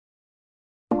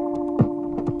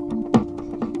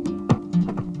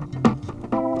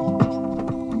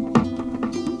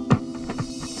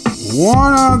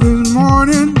One of these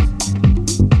mornings,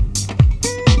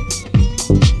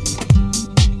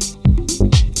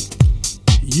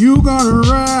 you gonna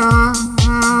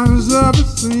rise up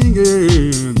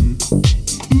singing.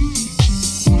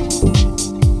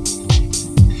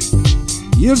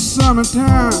 It's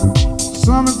summertime,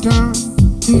 summertime,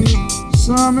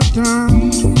 summertime,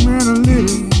 man,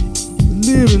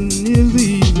 living is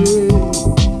easy.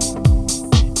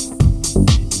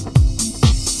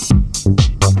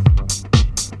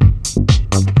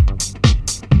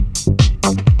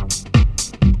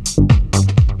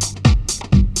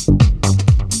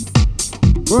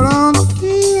 But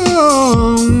until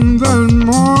that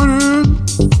morning,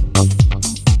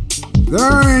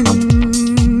 there ain't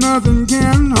nothing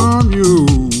can harm you.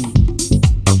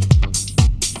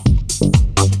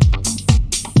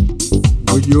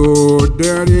 With your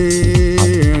daddy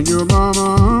and your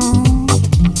mama,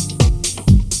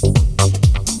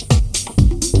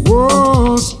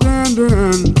 whoa,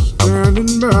 standing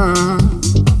by.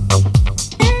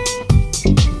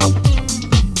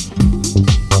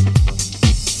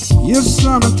 It's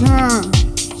summertime,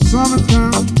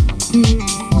 summertime,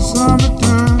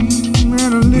 summertime,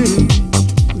 man,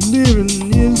 living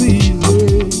is easy.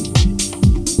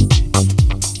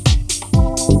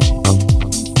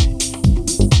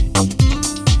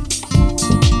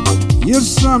 It's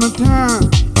summertime,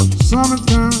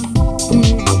 summertime,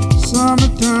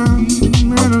 summertime,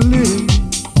 man,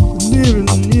 living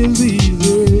is easy.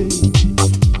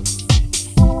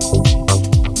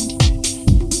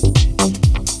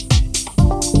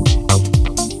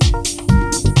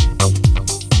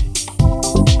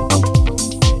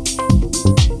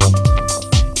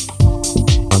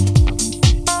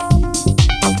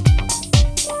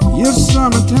 It's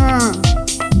summertime,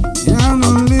 and the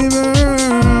living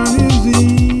is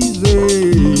easy.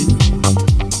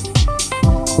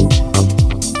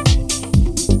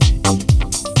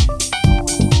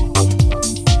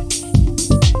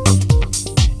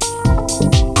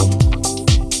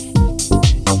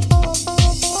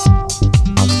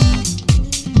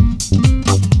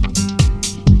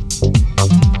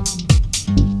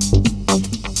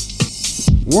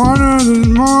 One of these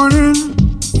mornings,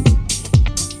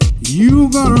 you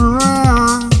gonna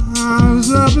rise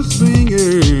up and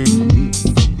singing.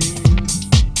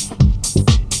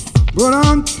 But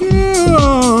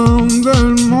until that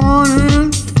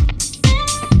morning,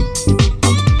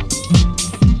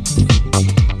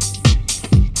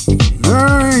 there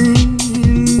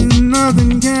ain't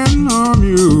nothing can harm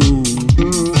you.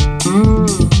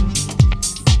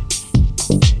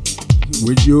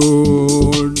 With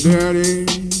your daddy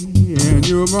and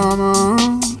your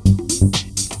mama,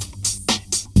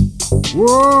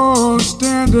 whoa,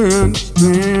 standing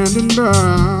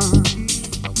by.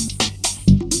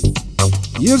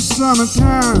 It's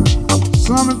summertime,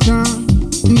 summertime,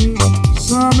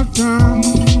 summertime,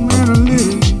 man,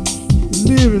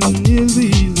 living is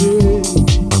easy.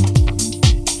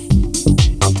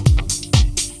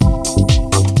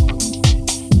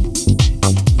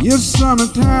 It's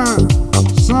summertime,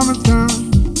 summertime,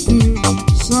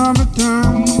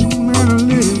 summertime, man,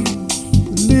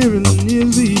 living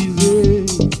is easy.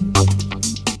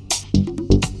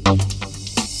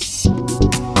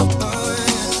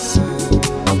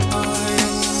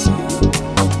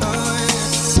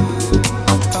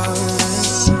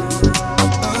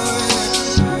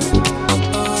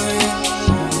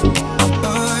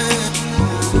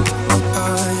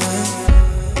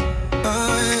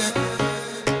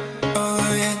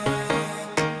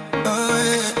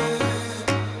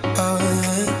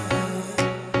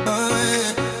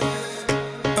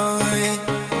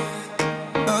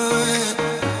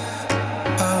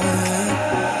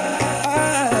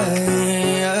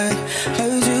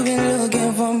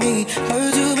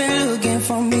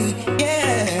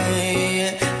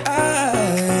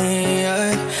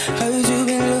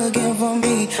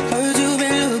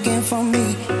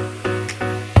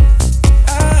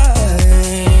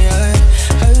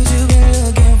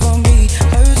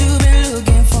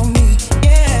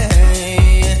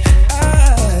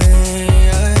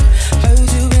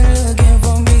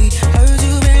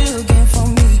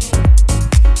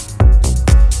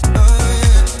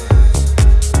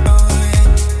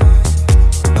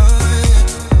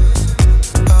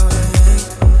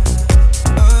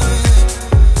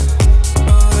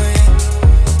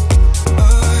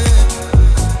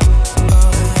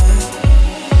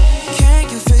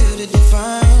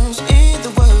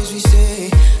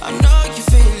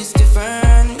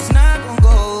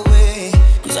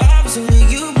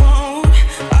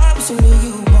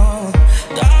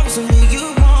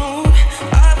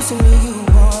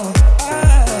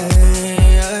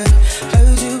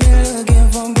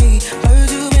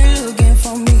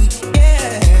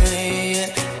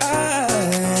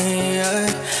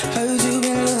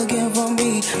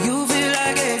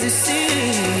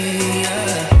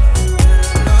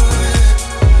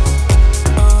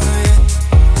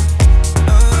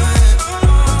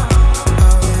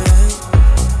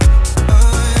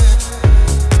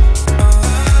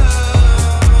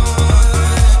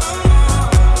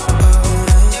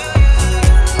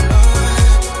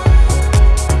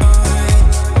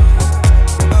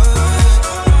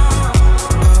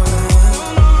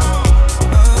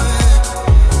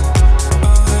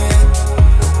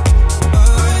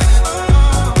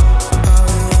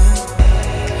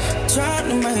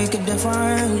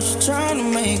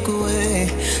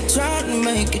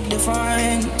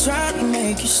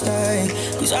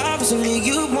 Obviously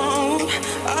you won't.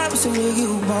 Obviously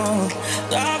you won't.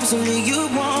 Obviously you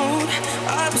won't.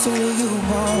 Obviously you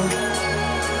won't.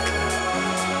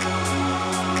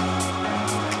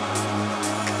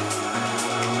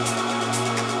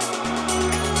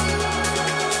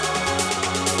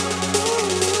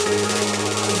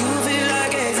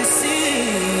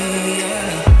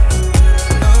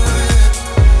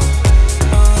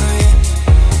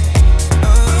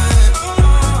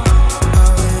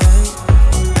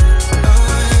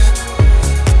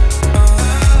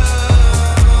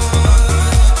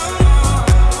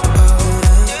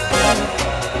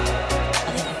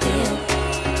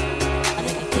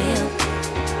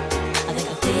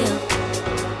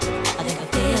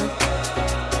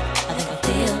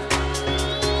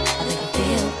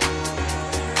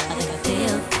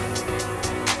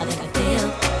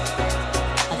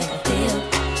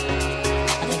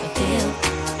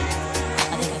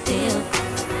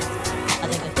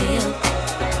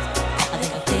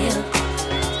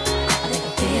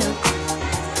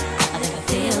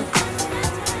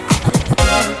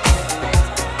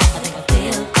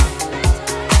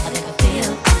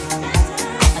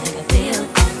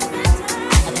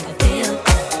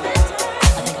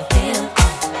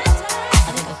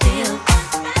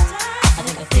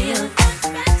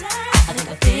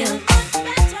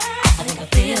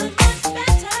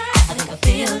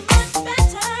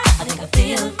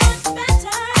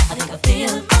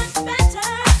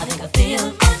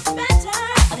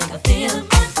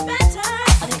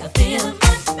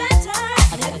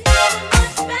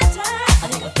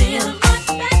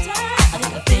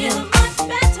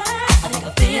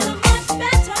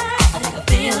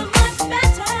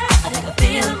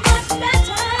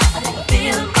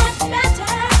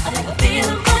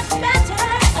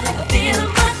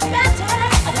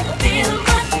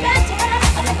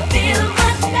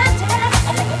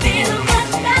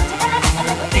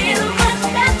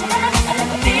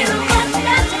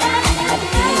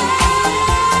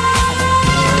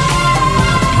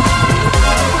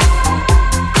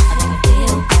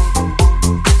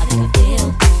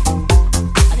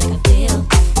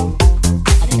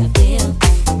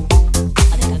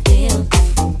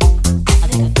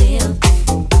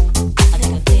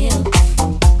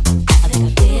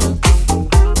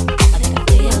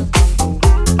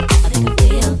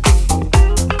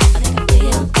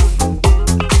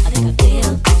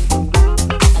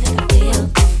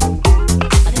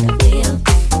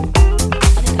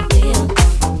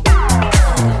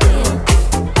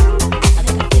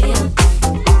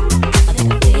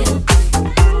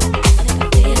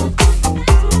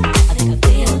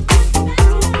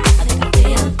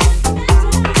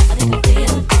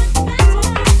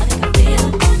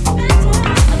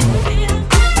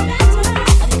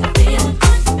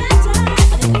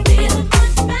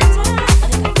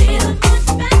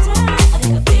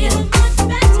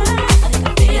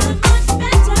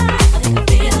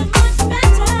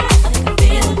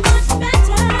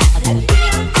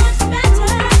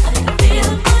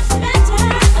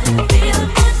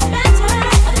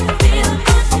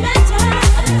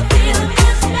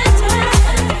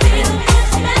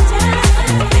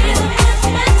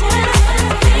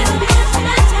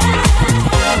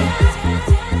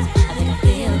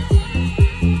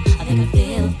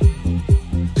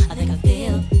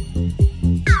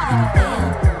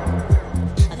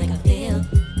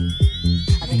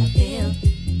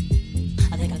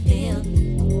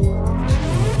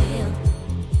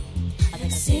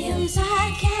 Seems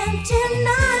I can't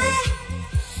deny.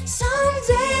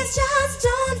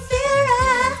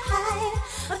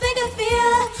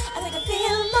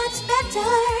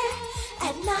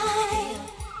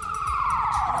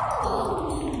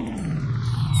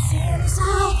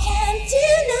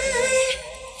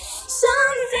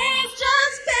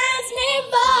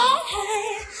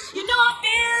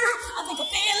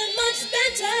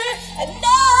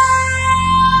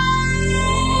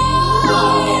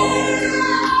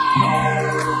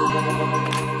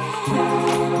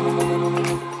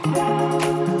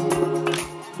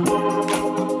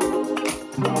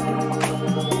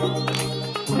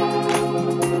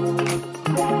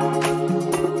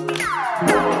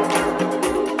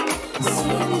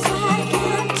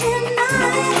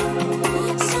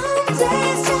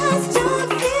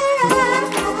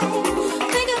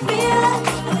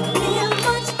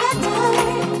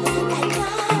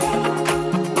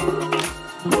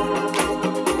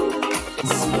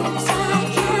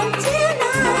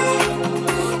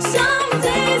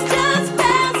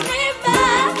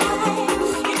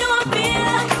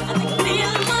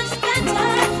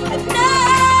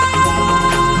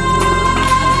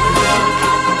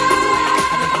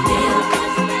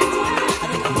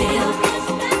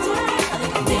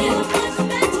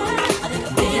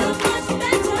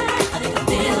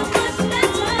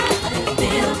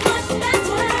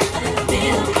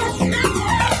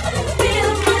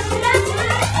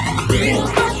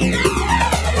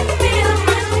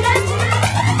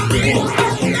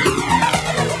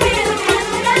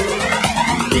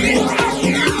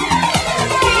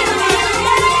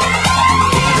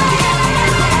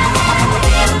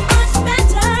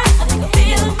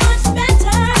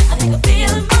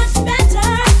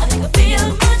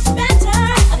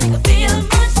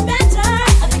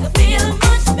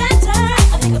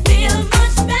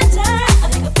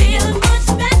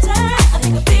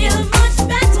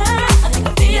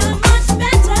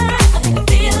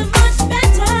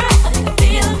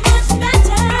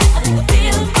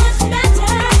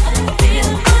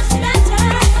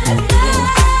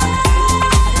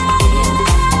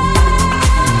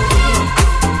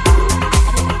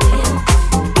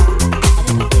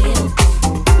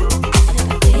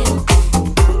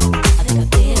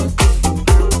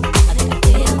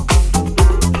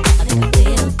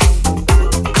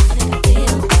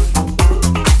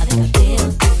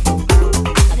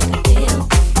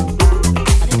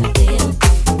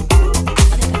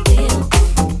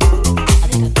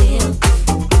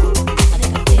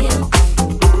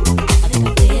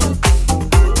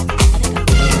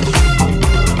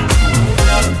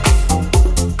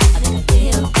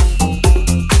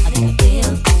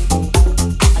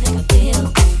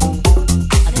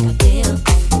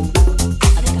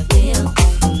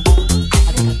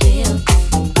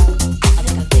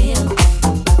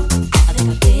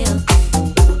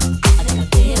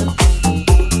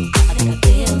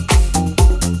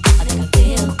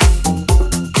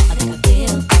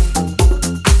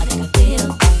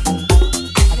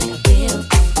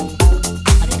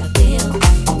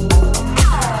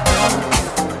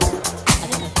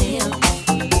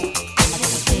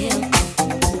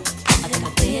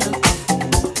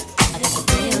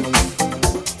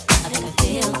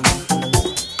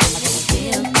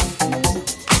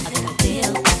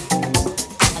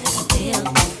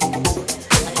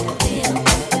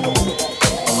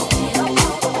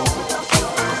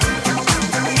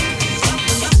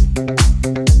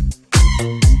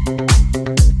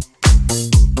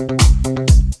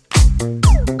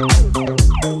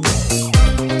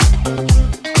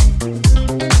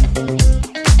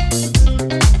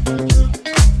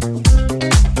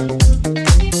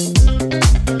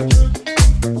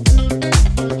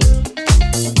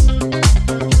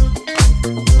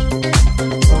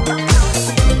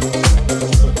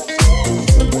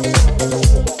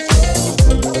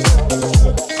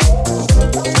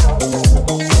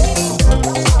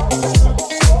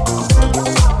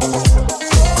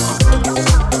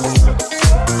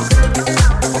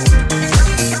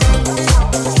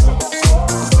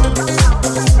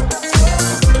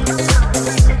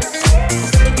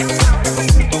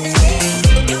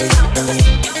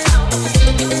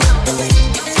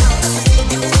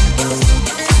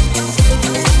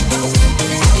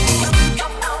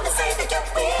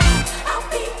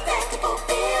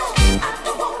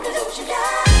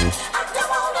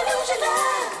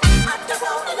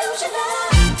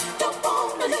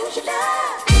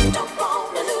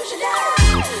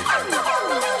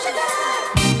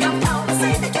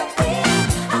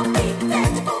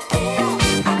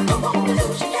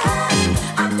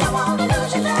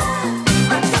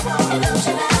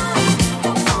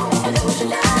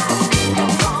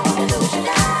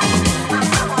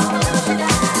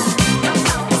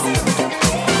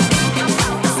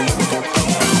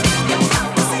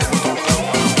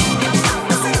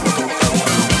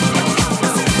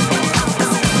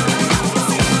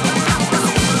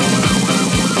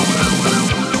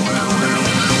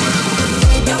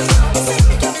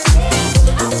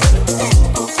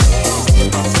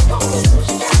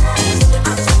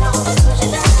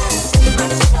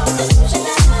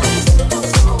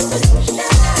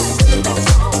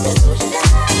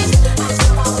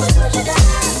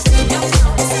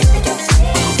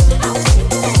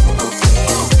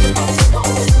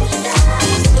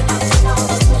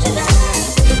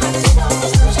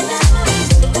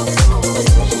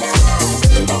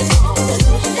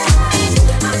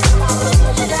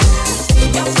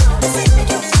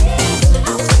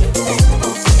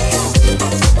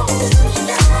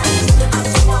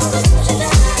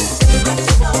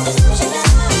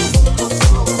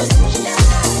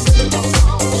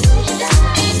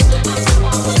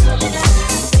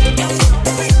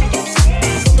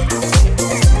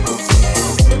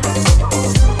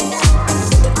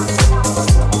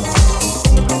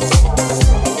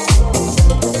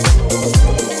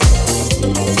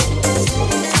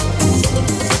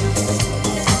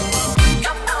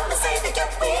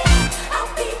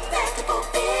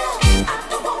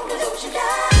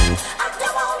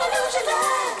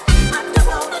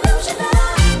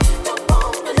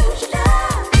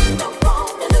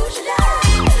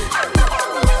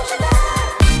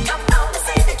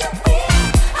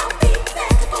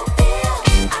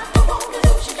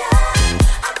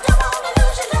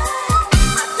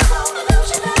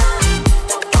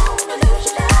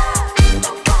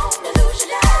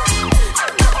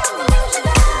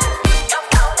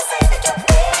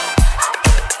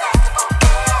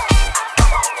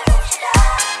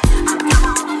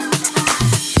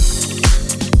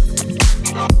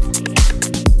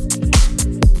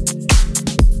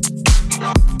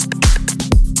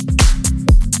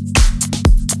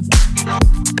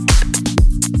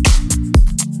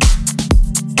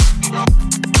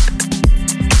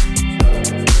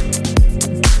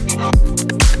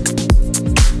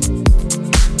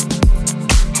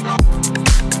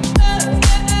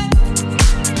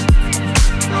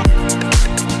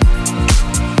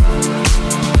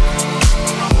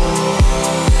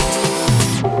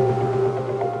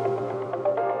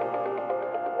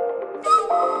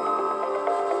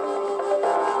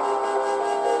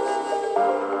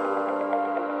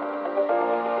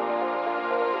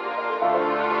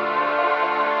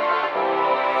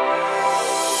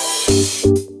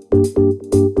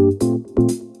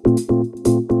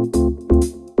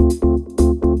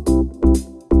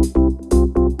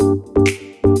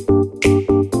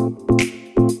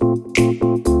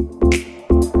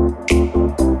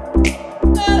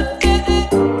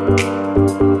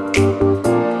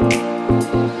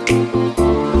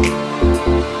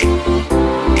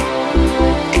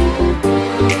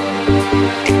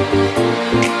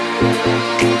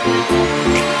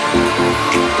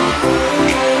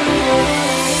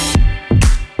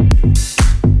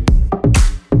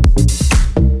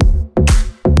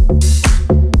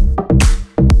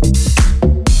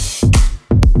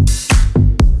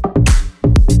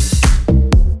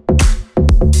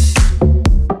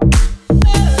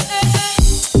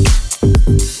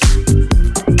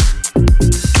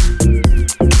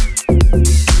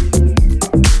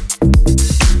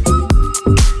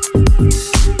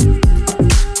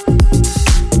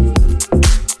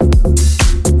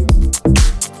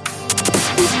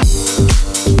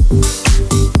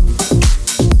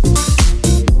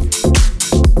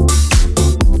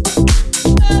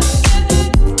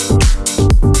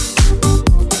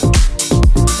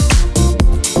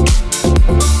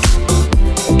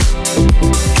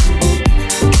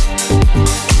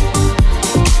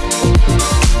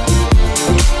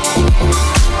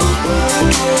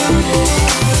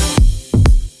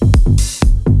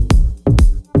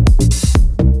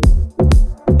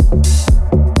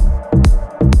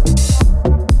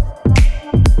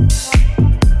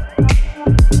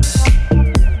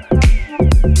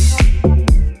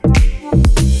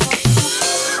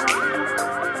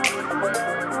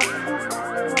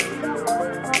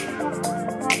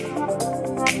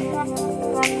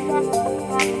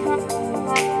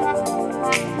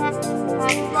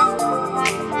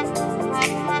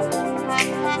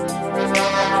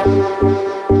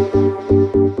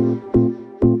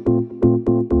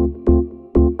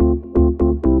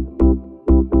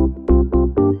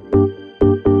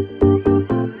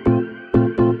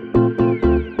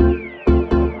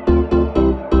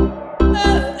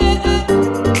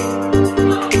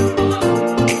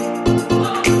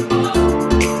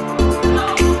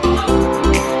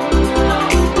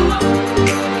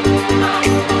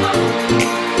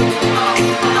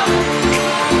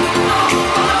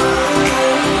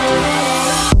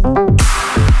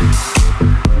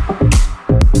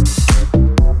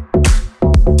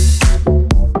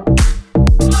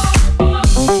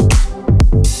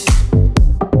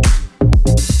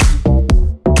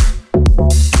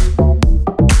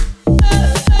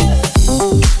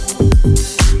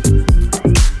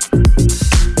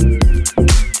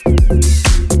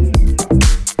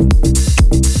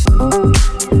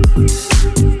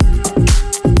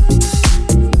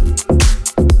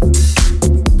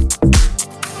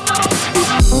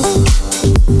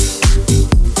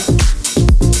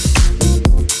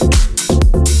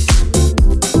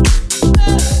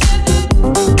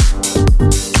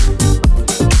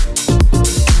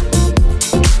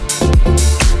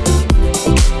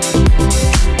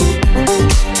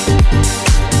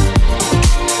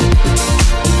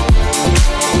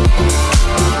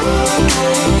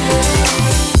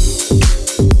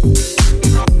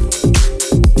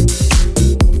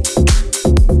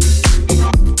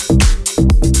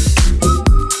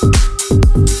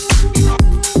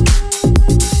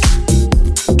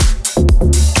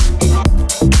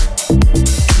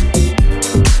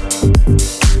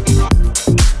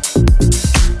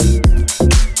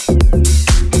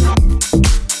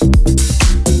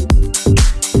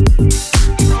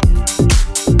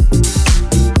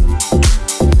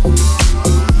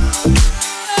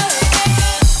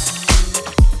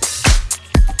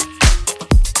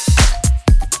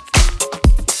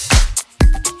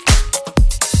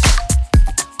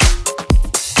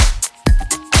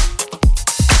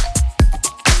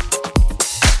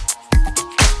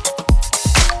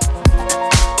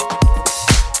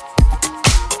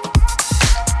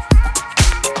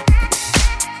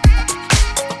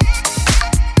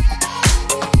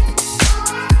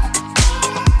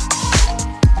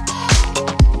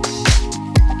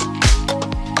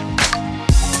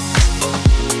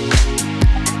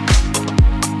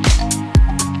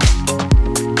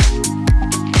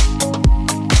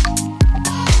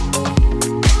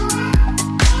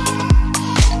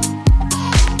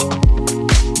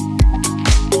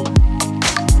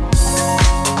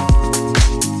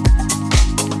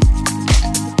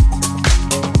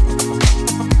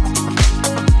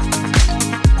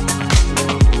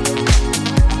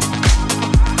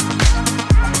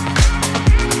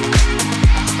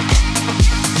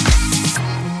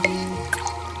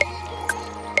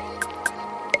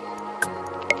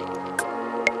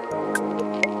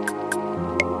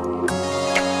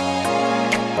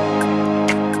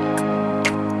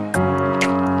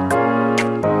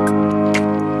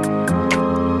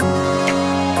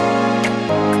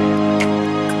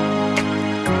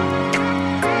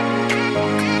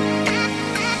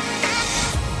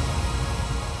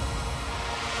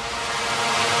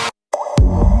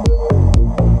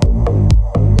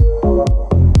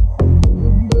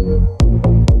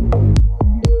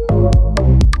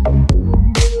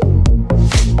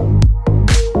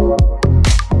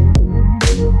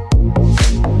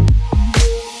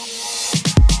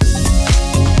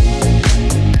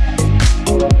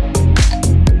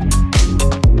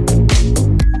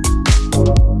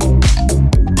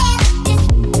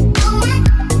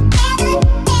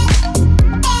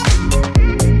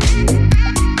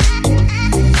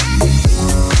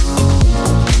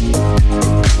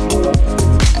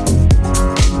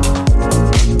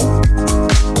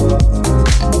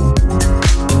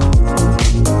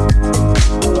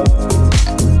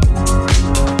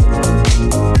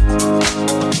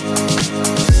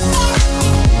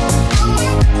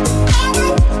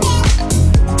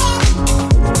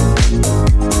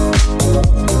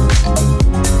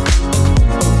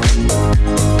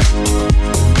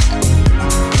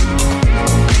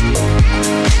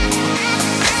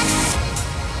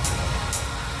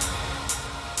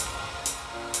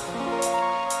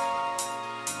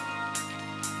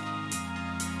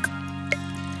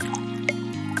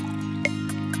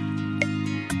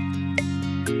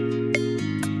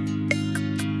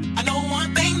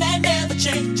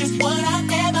 changes. What I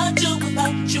never do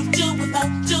without you, do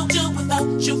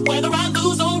without you. Whether I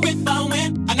lose or if I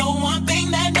win, I know one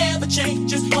thing that never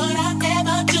changes. What I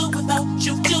never do without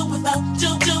you, do without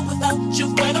you.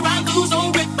 Whether I lose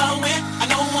or if I win, I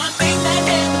know one thing that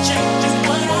never changes.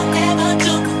 What I never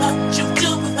do without you, do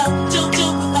without you, do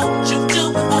without you, do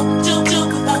without you, do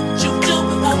without you, do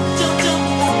without you, do without you,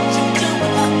 do without you, do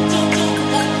without you, do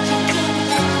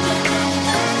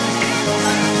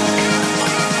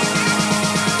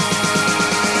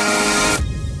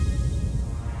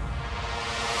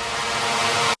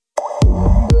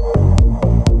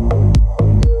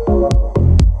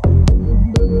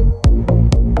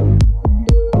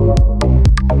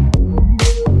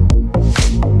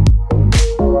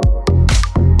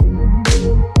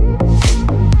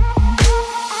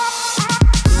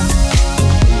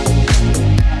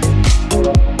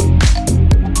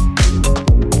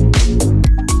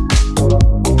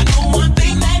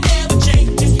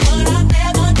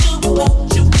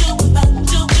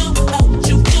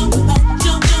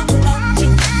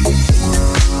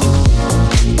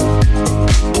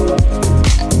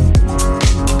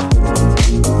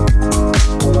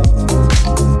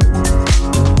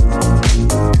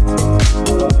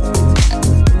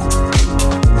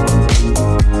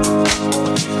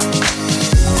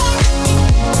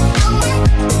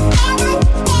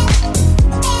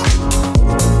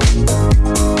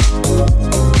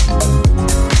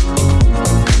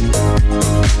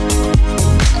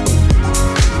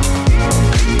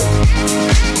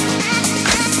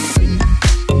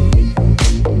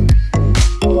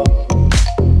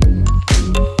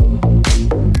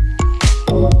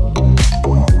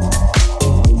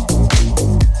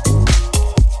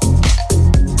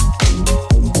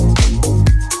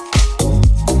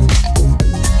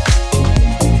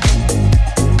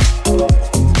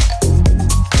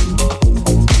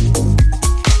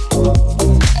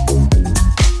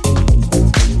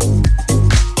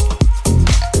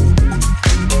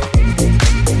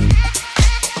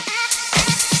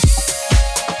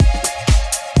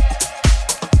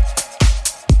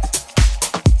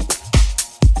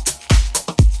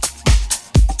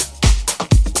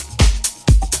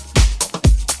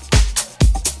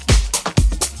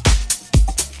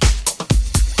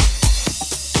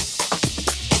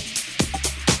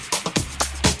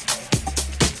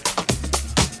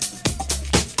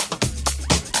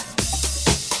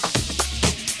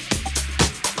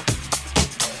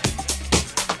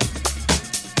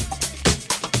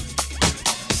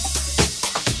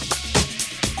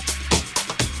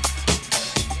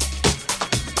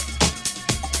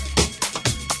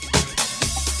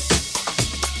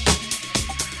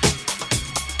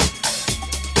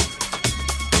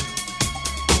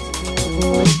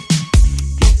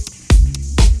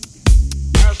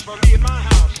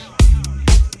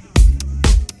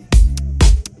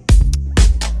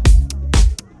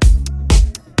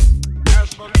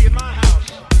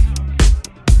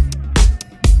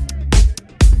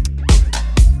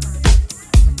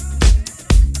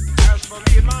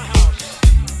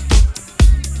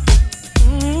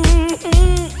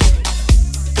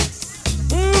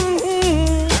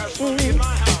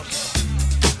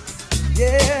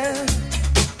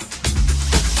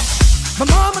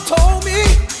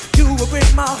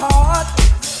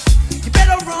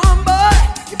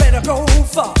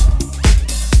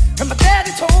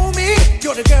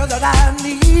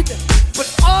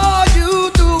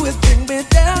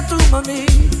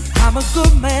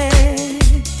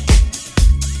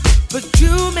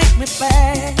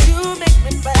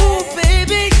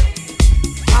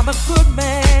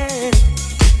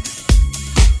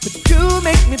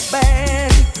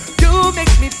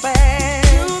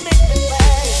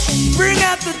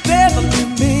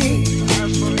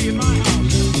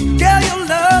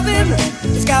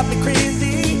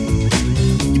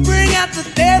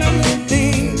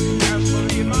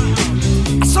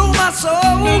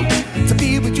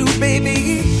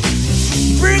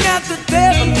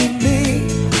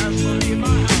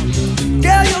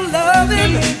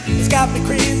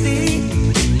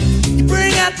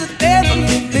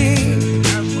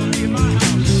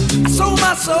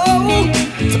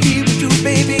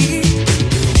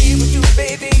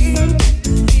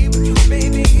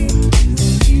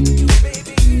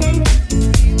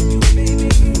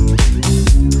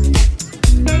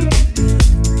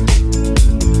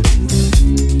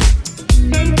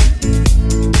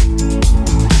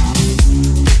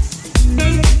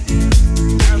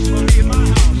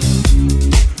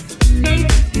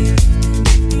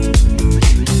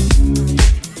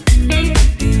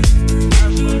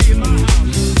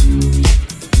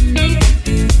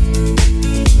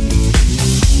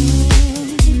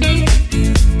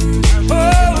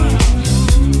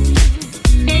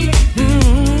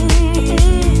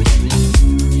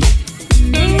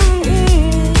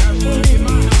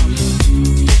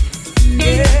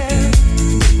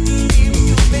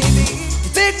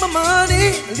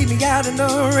out in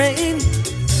the rain.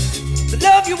 To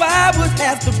love you I would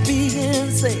have to be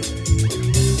insane.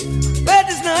 But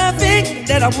there's nothing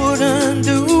that I wouldn't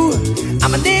do.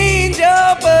 I'm an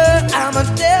angel, but I'm a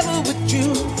devil with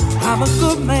you. I'm a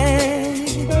good man,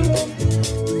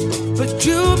 but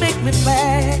you make me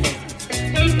bad.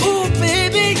 Ooh,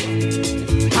 baby,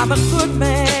 I'm a good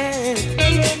man,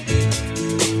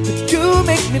 but you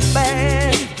make me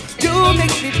bad. You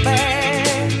make me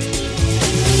bad.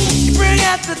 You bring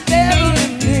out the devil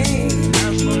in me.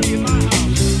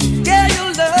 Yeah,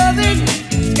 your loving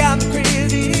got me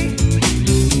crazy.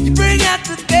 You bring out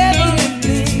the devil in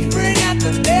me. Bring out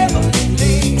the devil in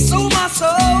me. I sold my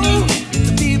soul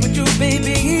to be with you,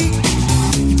 baby.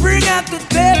 You bring out the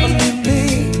devil in me.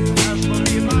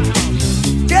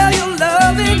 Yeah, your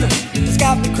loving has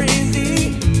got me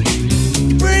crazy.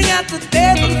 You bring out the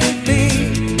devil in me.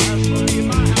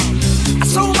 I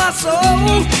sold my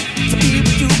soul to be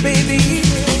with you, baby.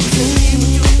 To be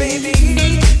with you, baby.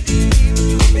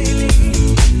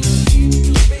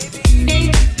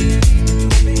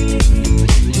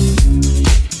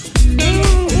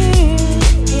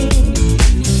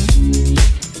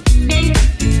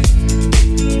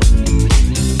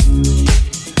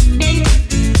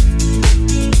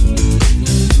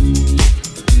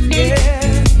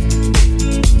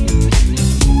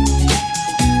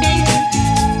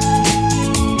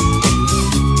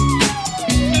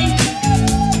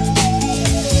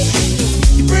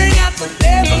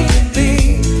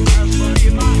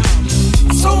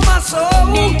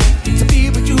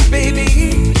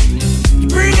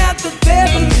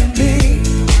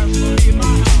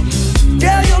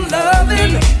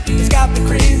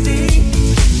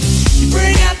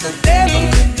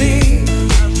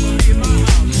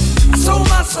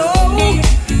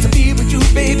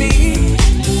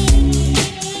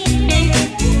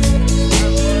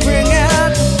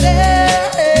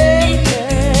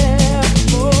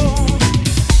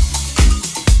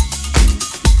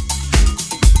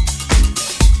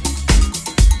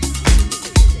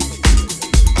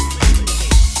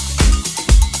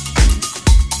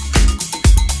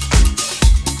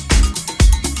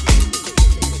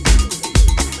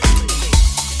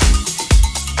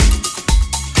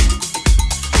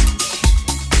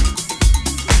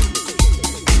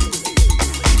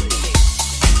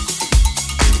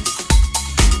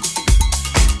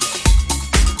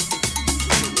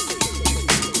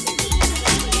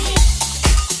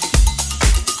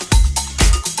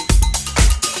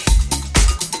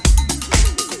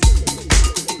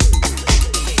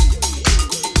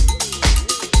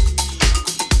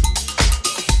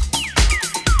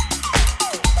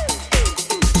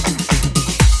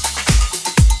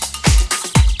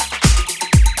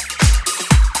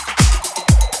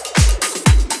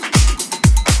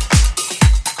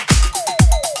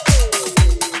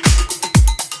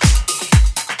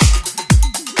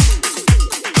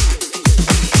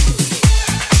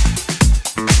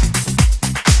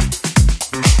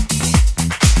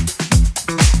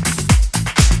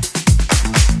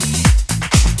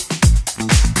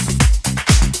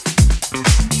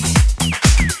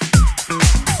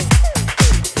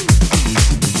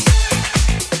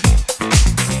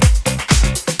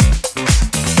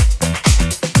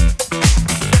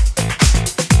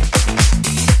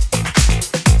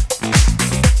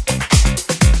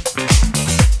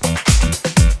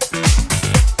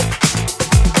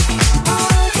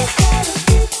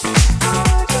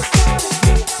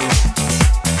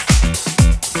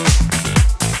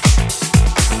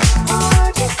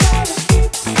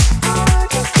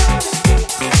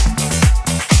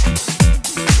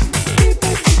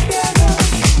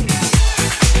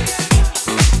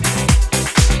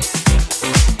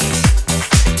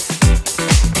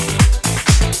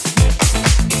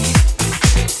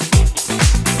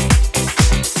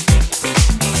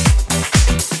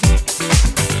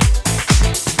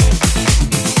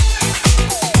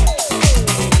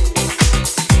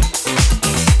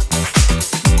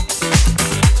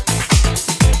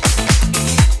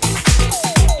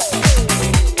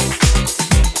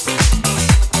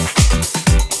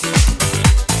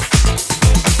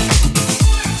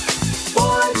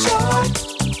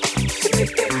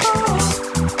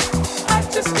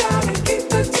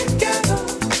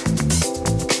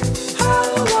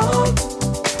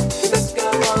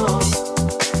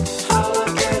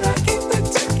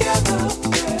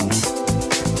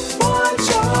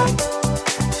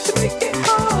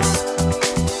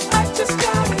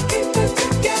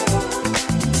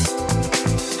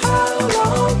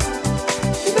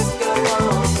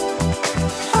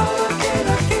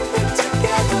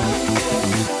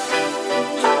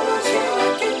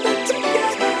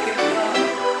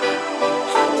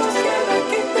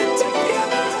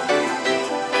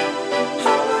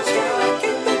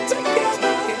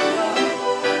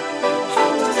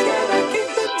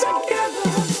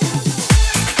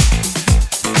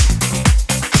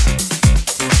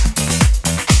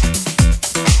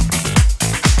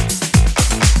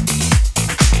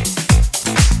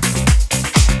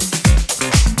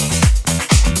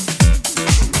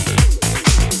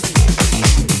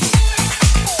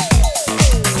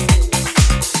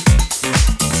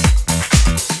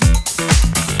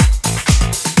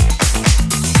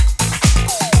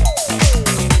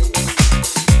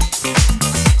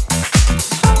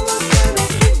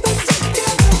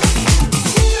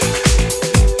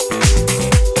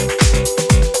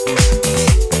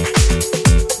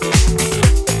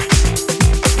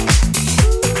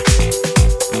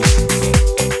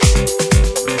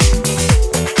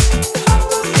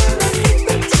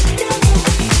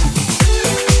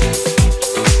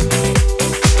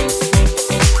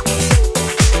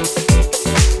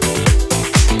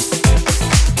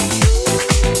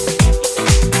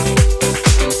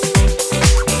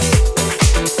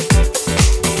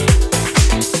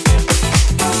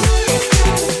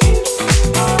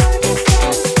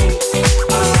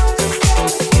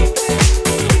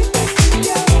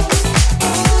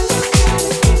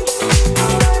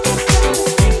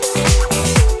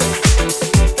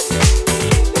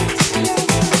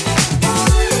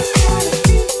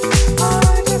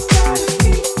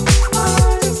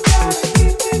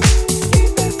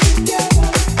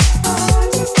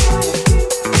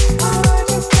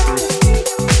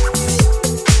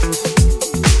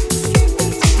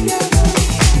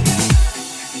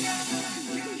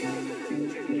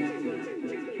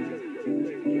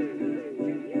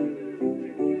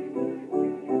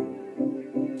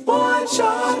 one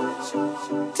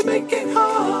shot to make it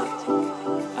hard.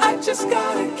 I just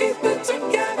gotta keep it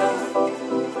together.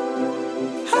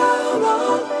 How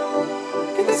long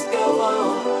can this go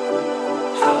on?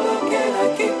 How long can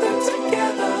I keep it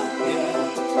together? Yeah.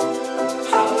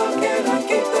 How long can I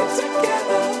keep it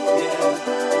together? Yeah.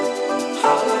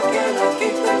 How long can I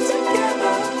keep it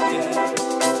together? Yeah.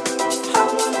 How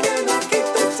long can I keep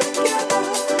it together?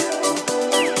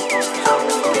 How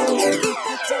long can I keep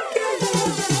it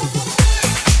together?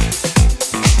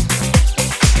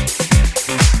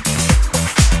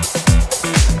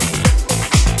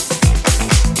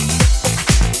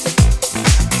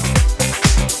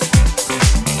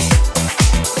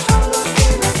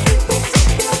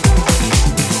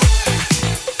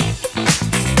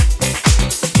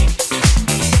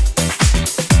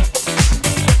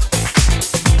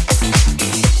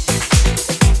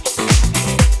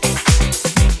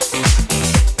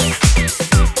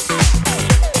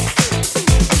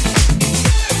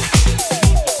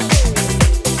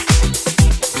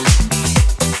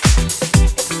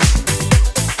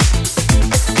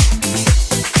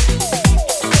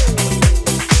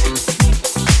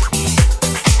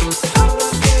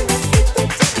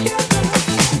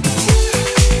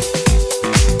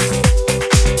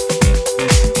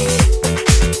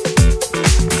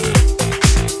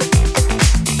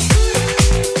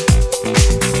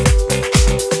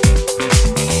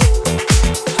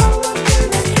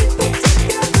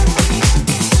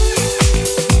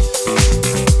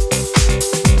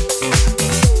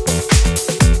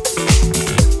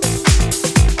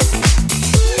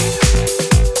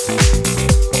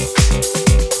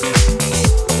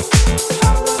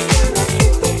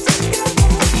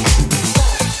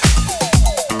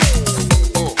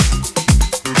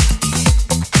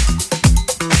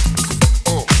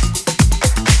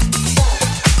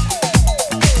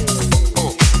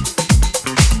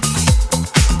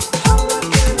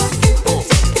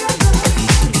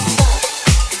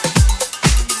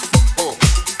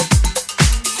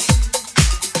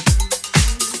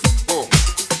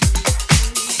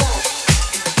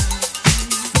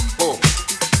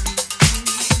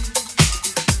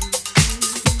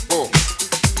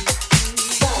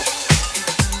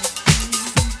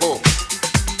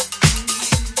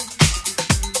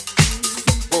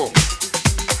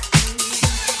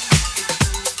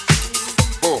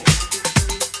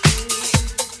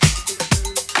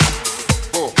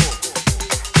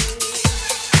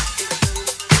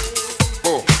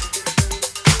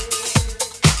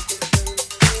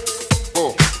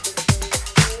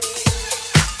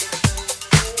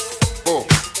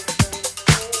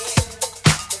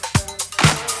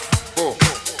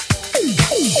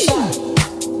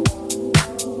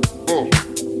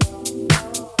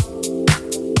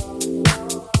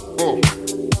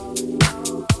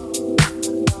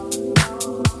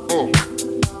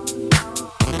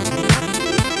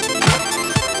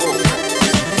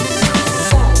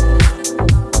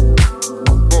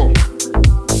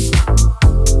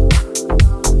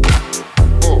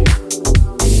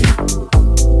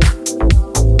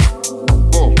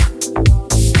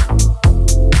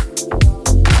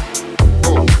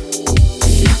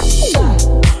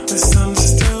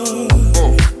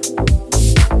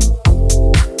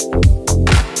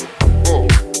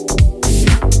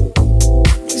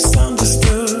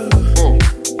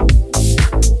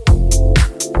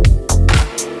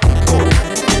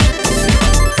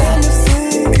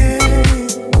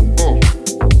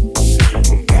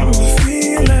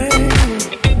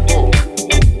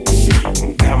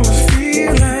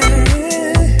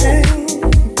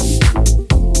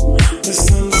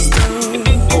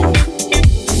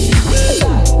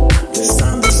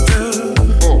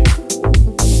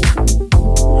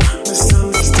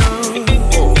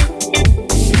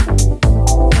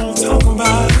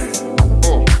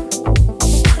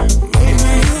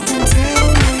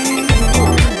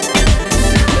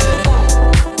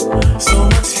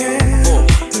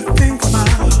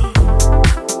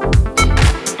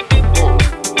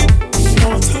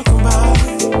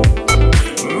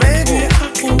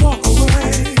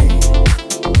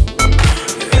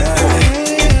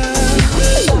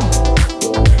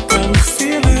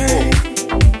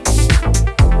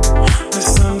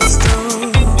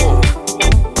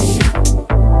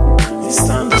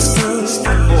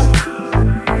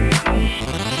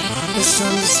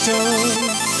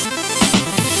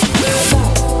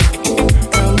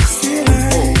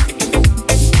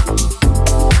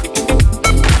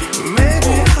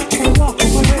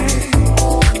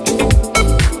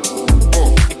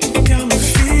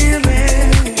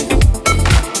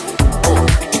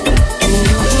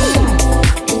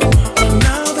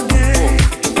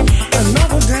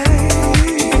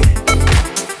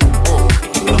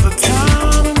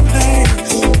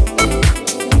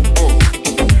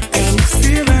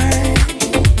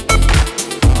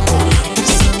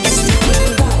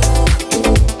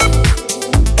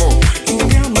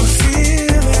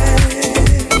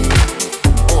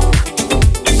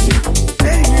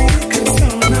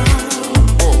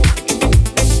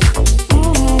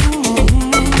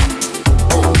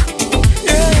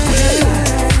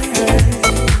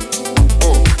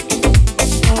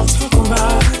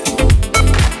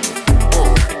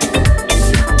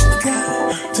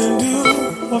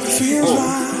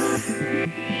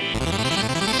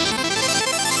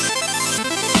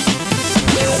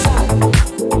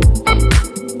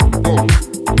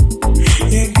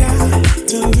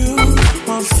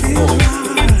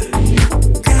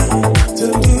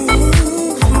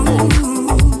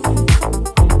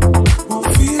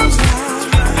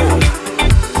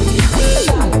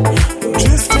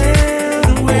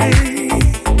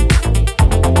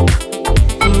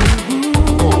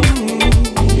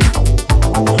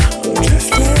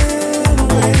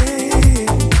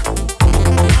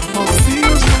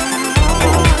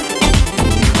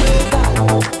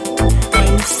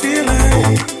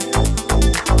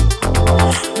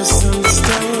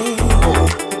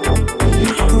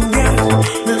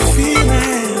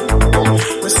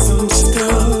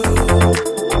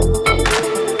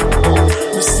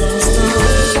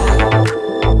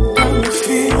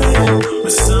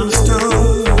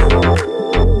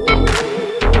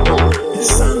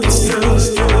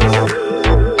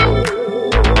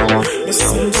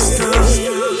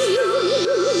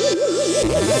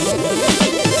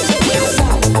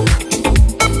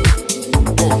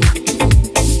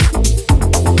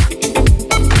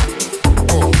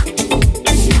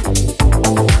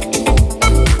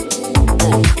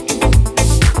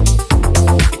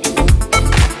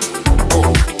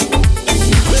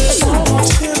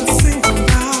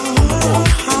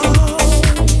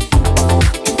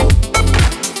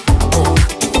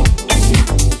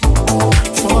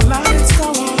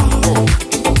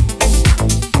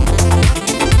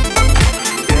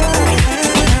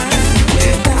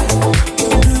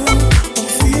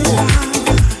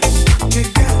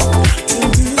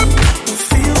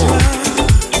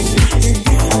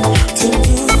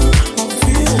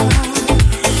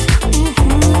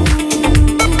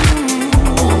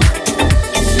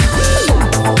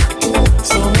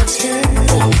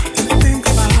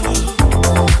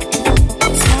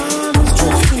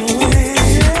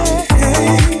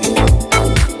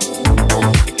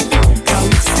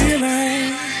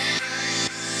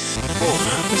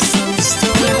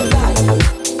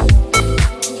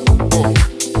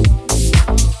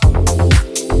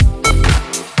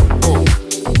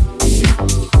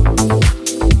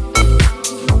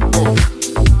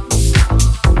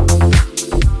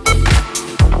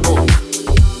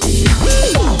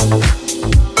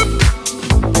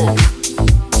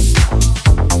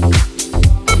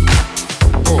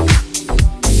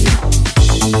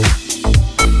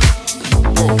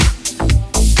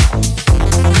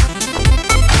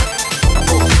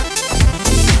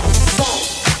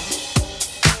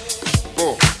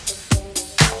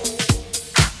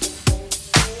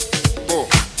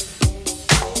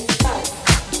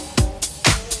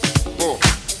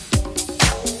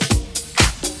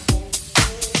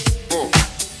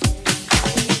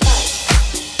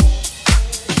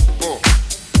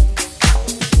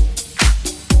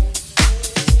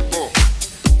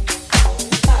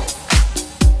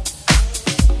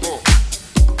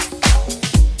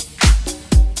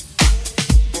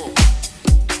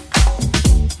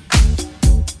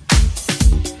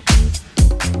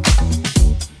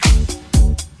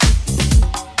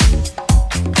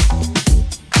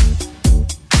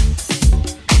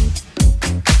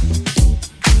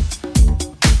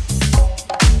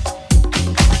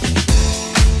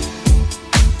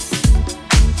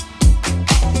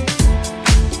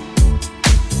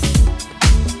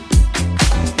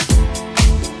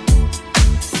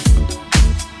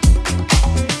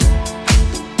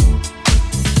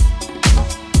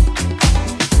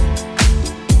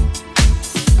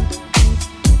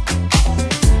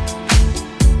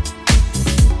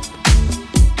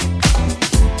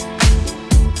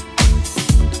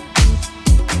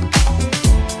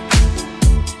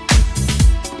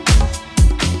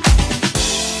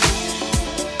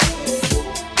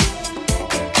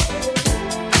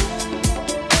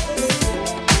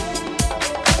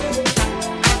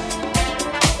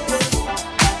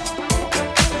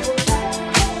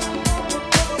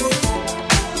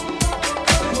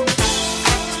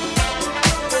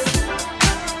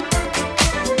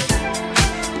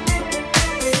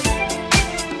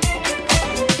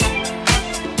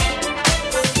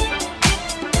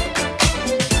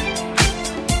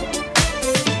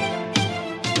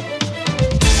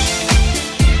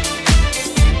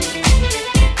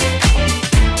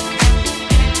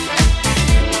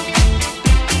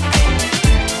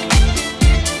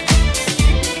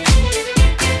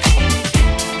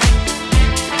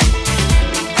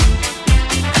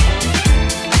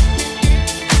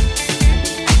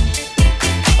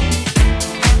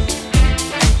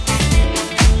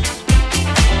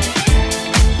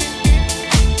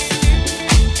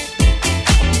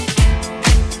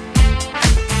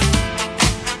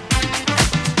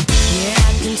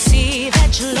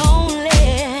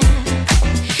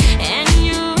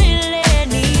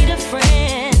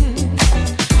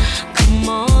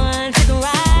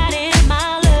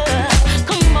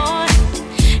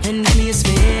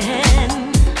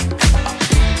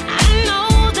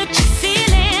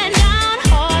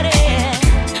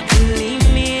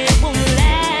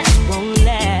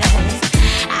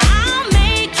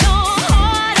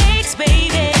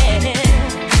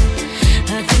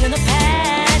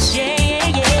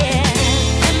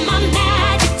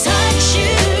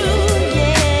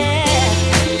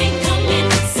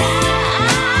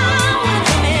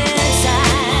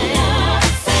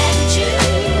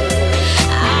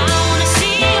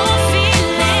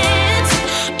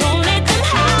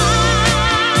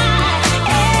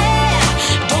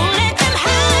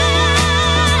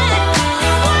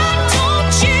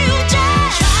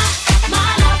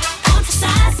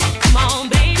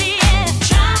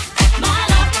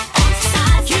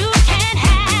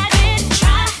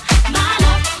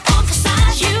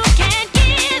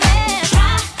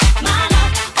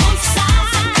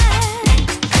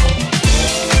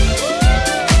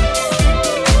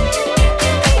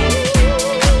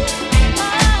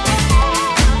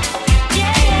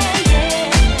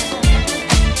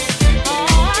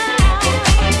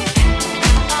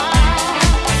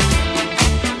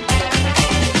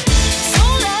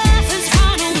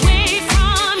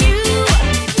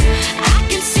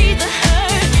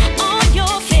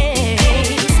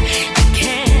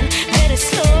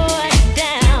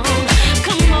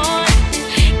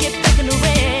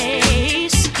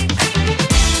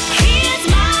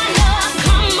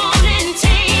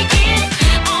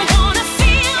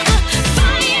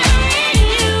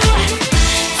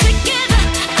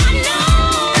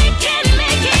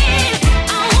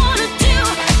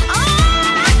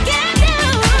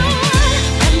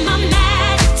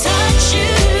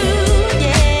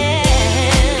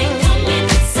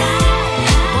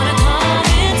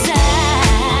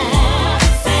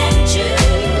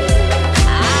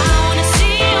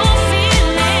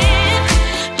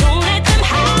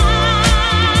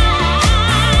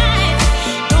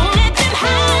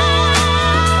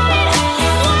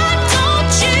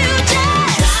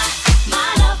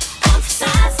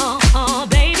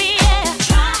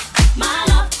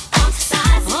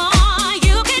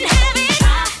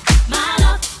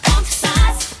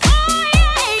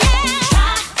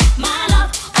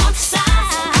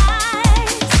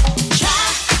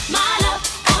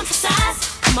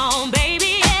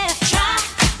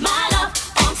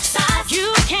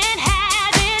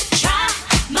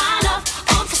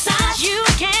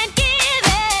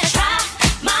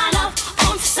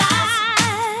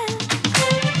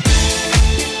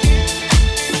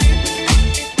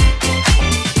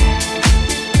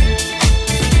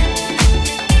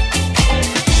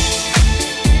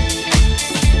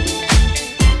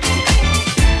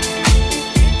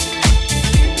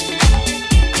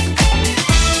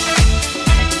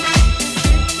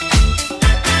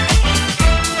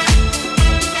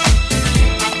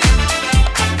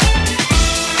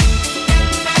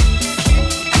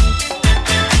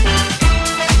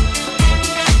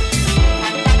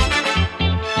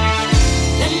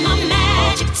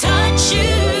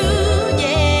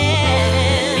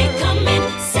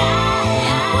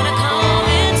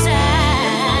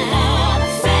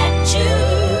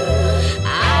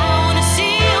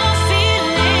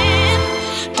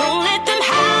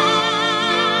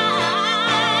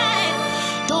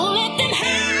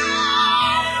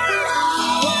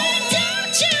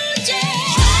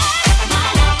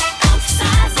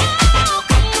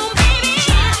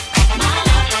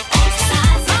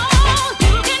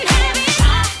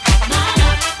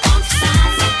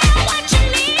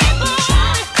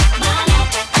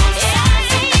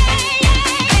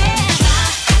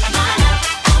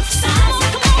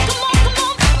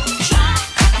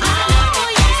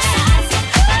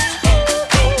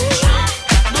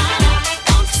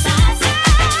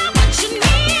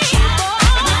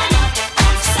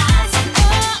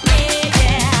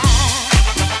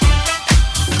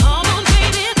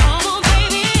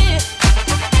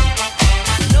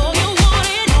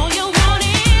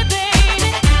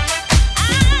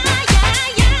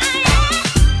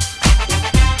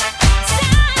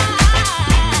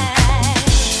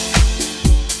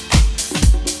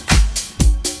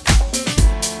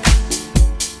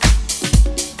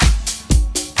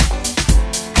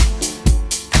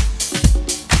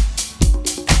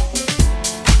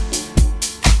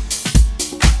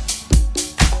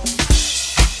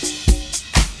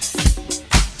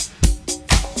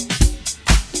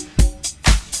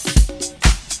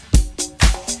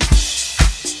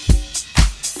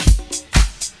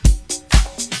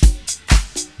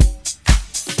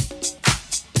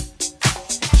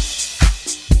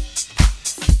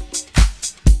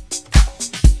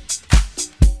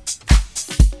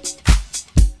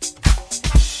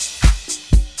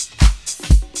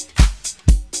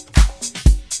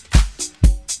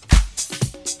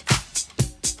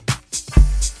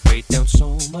 Weight down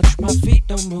so much my feet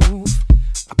don't move.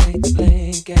 I played the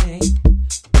blame game,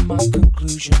 and my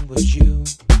conclusion was you.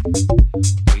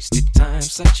 Wasted time,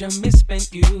 such a misspent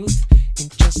youth. In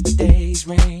just a day's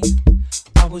rain,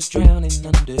 I was drowning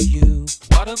under you.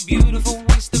 What a beautiful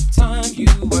waste of time you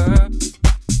were.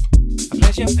 A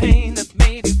pleasure pain that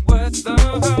made it worth the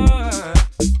hurt.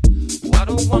 What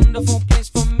a wonderful place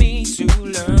for me to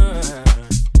learn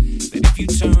that if you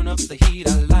turn up the heat,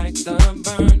 I like the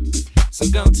burn. So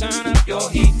go turn up your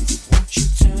heat. Won't you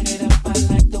turn it up? I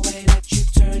like the way that you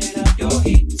turn it up. Your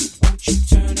heat. Won't you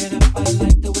turn it up? I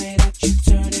like the way that you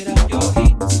turn it up. Your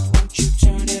heat. Won't you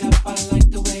turn it up? I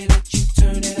like the way that you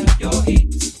turn it up. Your heat.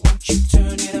 Won't you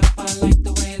turn it up? I like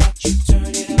the way that you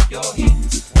turn it up. Your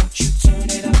heat. Won't you turn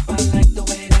it up? I like the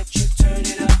way that you turn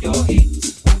it up. Your heat.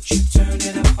 Won't you turn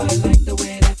it up? I like the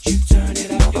way that you turn it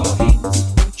up. Your heat.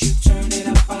 Won't you turn it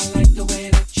up? I like the way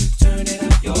that you turn it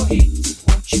up. Your heat.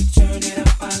 Won't you turn it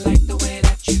up? I like the way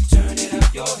that you turn it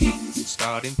up. Your heat.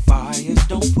 Starting fires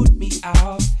don't put me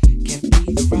out. Can't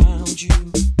breathe around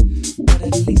you, but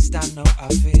at least I know I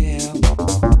feel.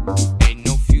 Ain't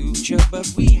no future, but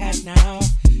we had now.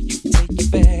 You take your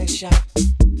best shot,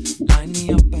 line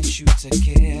me up and shoot to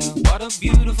kill. What a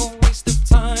beautiful waste of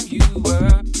time you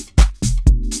were.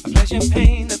 A pleasure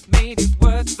pain that made it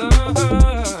worth the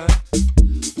hurt.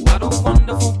 What a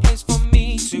wonderful place for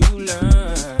me to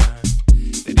learn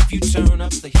that if you turn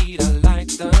up the heat, I like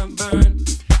the burn.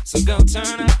 So go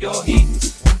turn up your heat.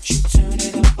 Won't you turn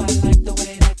it up? I like the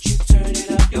way that you turn it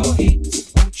up. Your heat.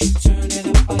 Won't you turn it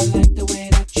up? I like the way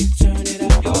that you turn it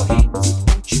up. Your heat.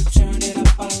 Won't you turn it up?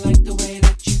 I like the way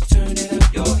that you turn it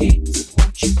up. Your heat.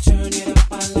 Won't you turn it up?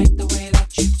 I like the way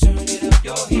that you turn it up.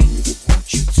 Your heat.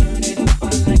 Won't you turn it up?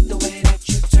 I like the way that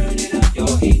you turn it up.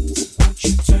 Your heat. Won't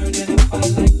you turn it up? I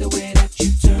like the way that you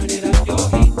turn it up. Your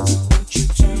heat. Won't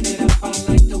you turn it up? I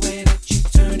like the way that you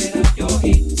turn it up. Your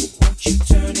heat. Won't you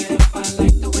turn it up? I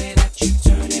like the way that you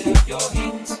turn it up. Your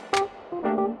heat.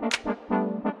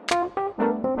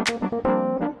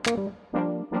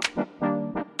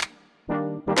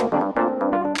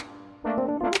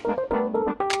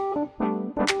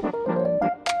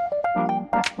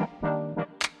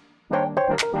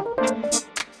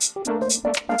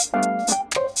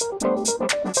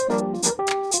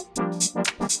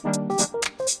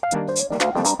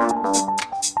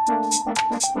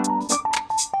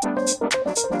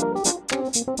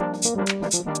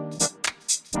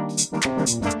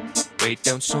 Weight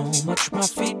down so much my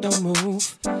feet don't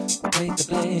move. I played the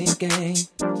blame game,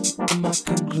 and my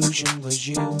conclusion was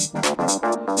you.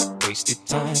 Wasted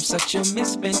time, such a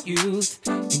misspent youth.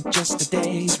 In just a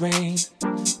day's rain,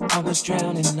 I was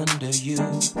drowning under you.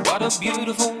 What a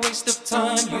beautiful waste of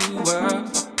time you were.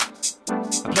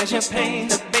 A pleasure pain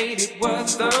that made it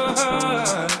worth the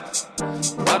hurt.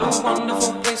 What a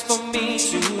wonderful place for me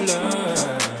to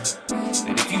learn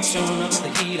that if you turn up the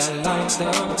heat, I like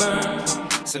the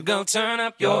burn. So go turn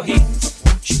up your heat.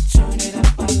 Won't you turn it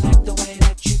up? I like the way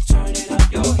that you turn it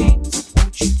up. Your heat.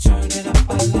 Won't you turn it up?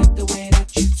 I like the way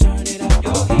that you turn it up.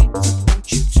 Your heat.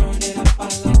 Won't you turn it up? I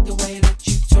like the way that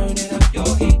you turn it up.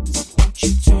 Your heat. Won't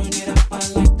you turn it up? I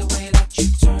like the way that you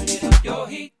turn it up. Your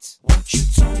heat. Won't you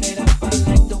turn it up? I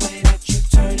like the way that you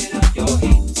turn it up. Your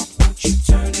heat. Won't you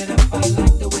turn it up? I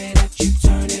like the way that you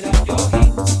turn it up. Your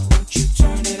heat. Won't you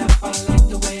turn it up? I like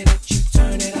the way that you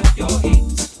turn it up. Your heat.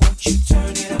 Won't you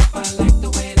turn it up? I like the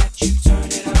way that you turn it up.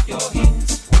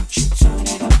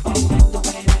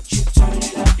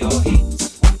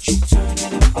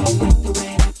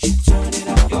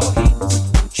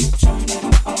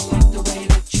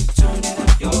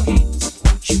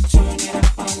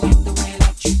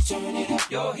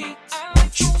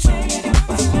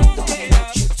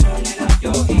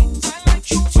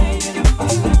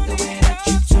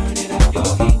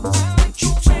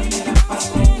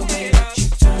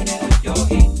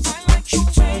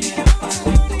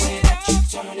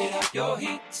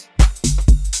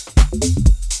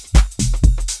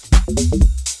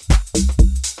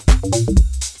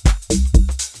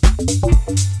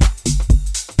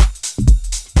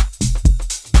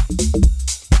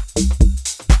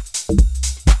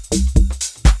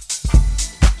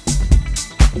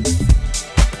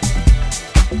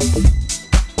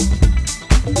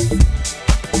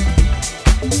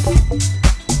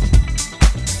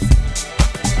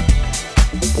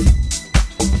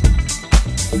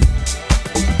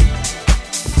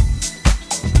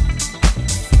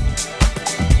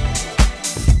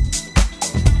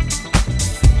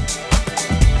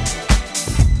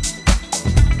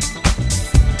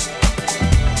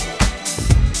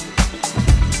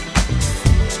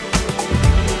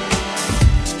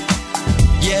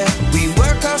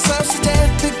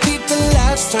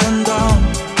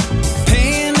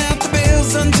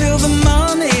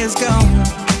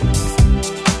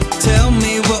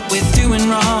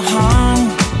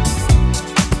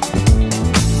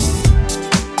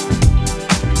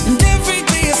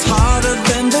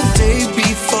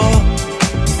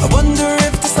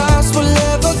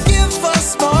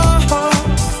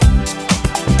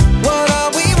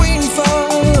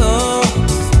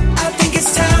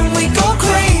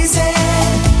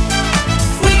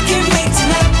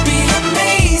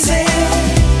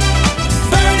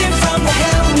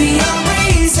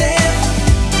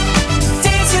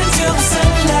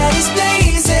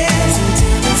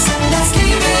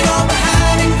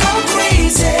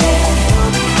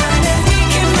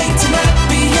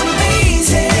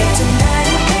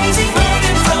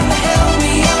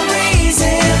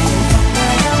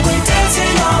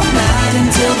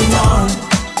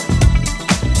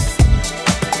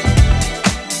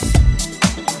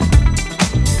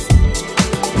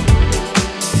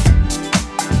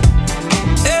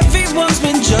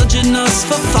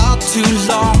 too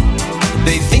long.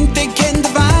 They think they can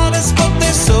divide us, but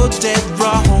they're so dead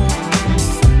wrong.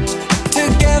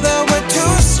 Together we're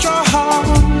too strong.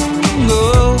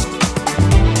 Oh.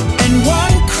 And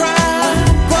one cry,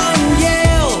 one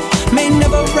yell may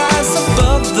never rise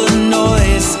above the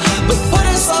noise, but put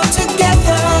us all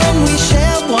together and we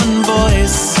share one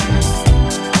voice.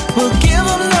 We'll give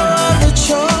them no other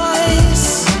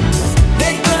choice.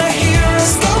 They're gonna hear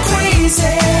us go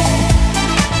crazy.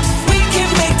 We can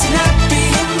make tonight be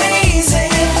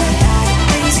amazing.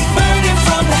 Burning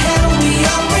from the hell we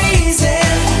are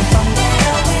raising.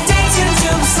 Dancing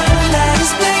till the sunlight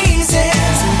is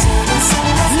blazing.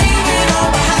 Leave it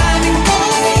all behind and go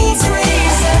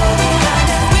crazy.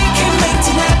 We can make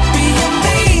tonight be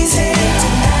amazing.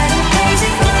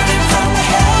 Burning from the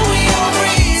hell we are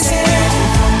raising.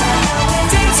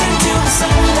 Dancing till the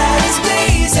sunlight is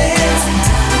blazing.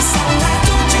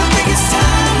 Don't you think it's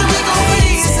time that we go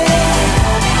crazy?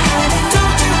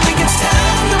 Don't you think it's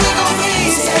time that we go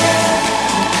crazy?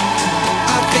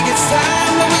 I think it's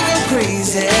time that we go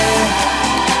crazy.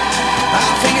 I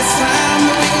think it's time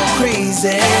that we go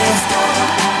crazy. I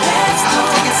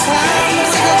think it's time that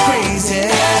we go crazy.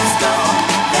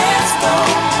 Let's go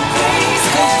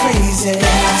crazy.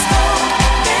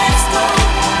 Let's go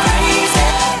crazy.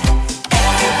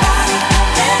 Everybody,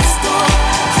 let's go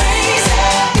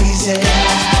crazy.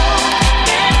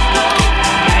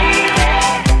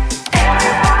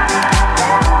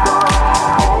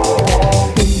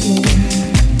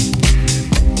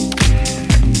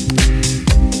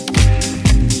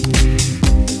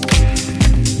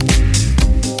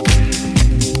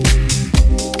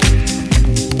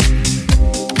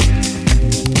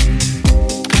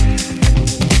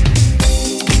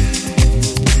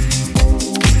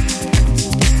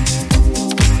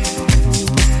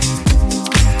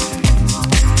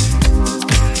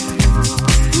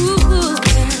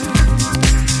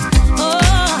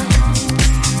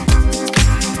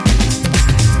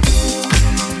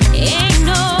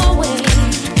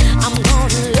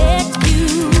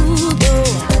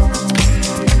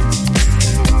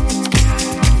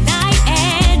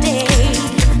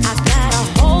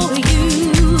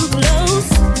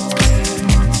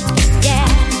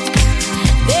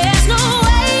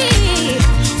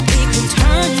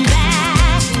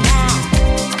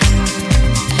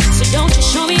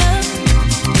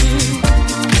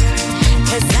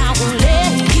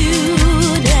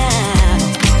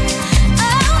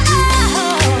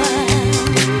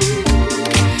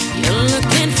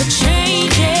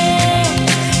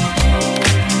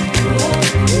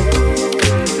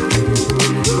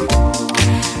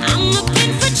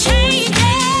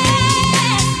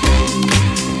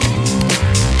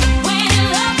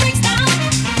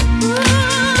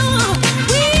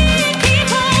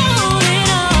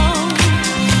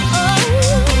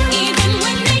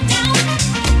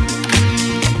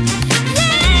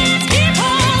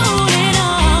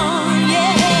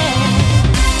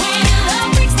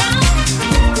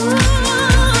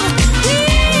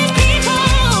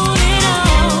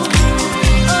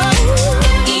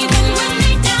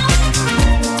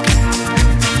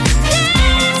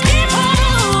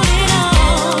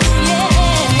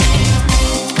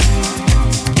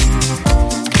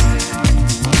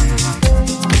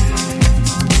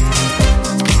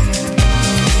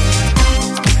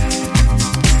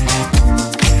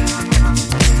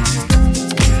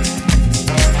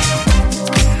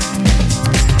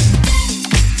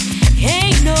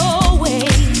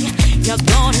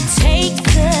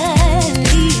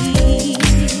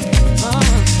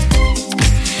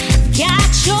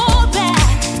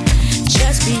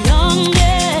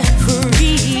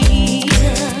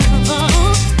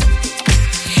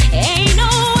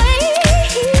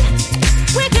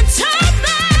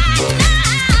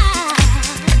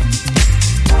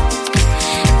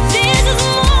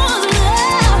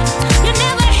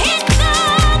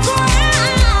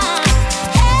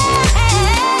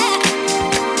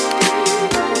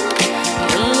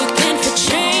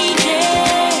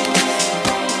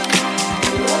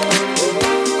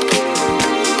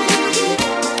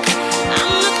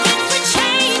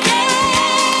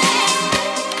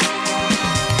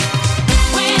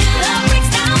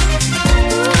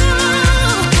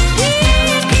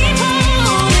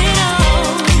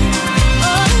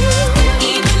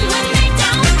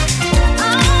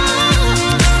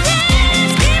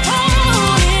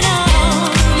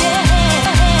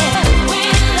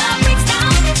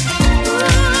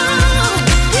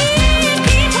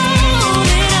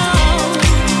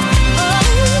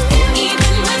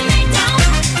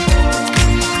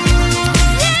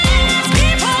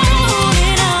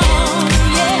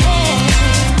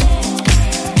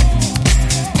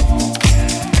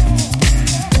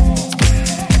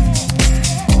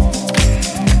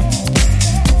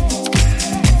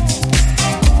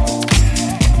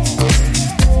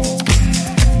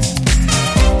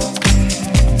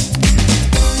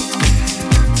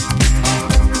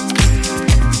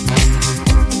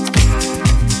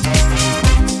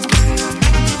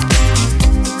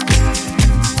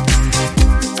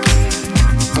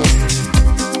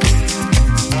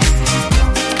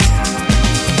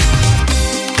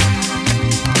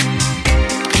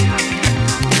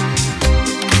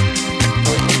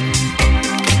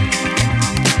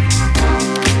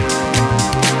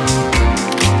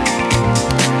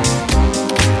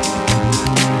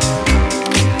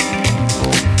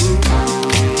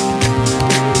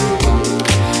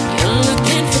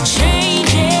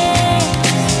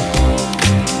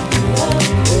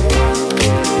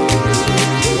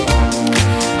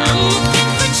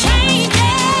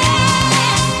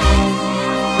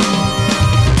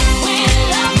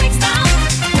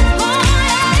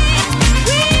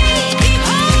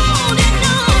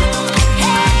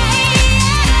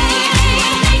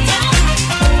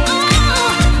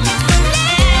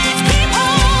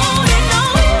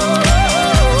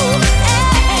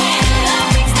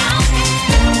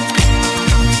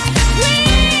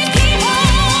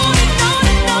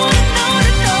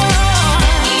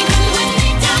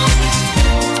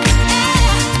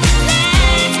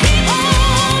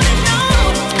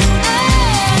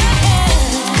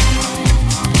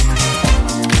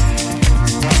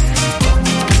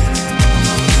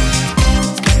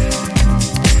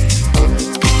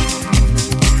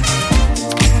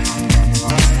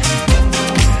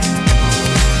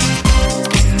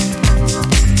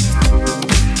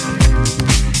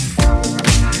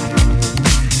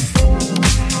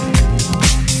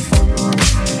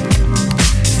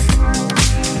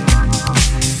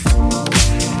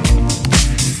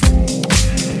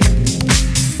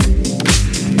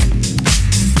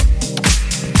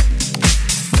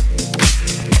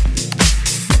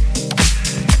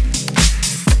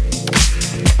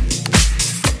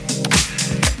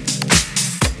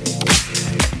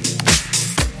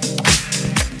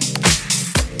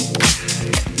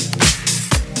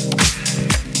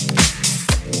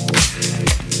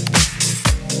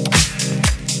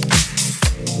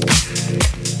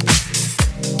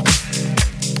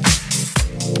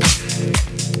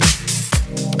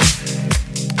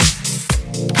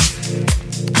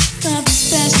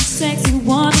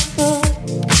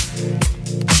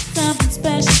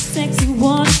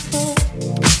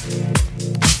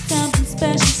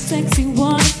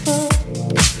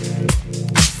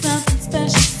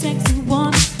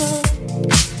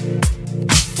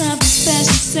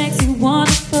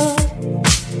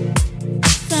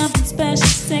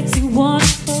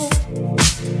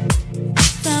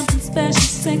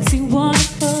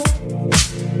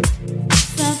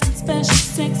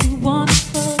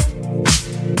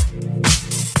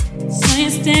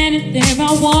 standing there,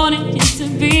 I wanted you to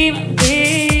be my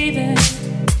baby.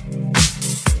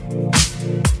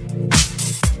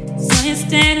 So you're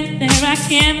standing there, I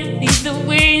can't believe the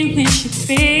way in which you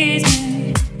face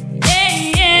me. Yeah,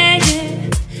 yeah, yeah.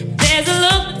 There's a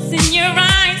look that's in your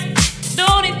eyes,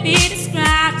 don't it be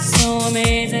described, so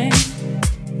amazing.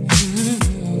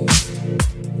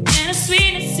 And a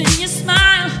sweetness in your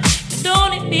smile,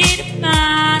 don't it be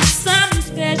defined, something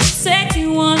special, sexy,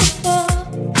 wonderful.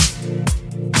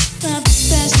 Something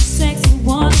special, sexy,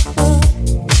 wonderful.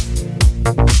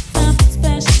 Something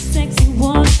special, sexy,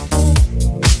 wonderful.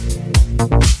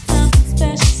 Something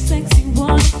special, sexy,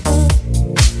 wonderful.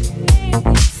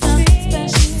 Something special,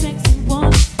 sexy,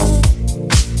 wonderful.